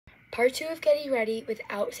Part 2 of getting ready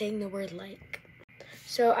without saying the word like.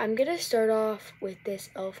 So I'm gonna start off with this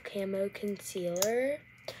e.l.f. Camo Concealer.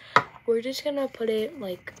 We're just gonna put it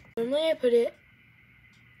like, normally I put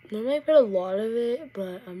a lot of it,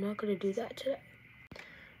 but I'm not gonna do that today.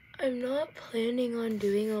 I'm not planning on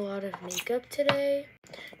doing a lot of makeup today,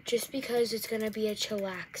 just because it's gonna be a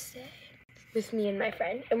chillax day with me and my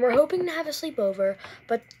friend. And we're hoping to have a sleepover,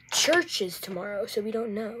 but church is tomorrow, so we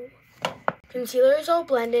don't know. Concealer is all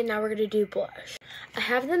blended, now we're gonna do blush. I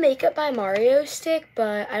have the Makeup by Mario stick,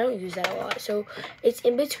 but I don't use that a lot. So it's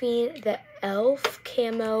in between the e.l.f.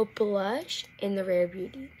 Camo blush and the Rare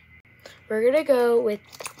Beauty. We're gonna go with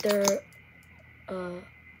the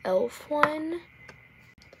e.l.f. one.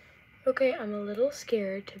 Okay, I'm a little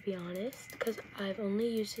scared, to be honest, because I've only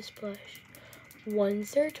used this blush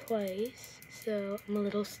once or twice, so I'm a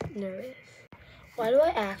little nervous. Why do I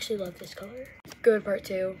actually love this color? Go to part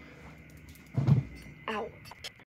 2. Ow.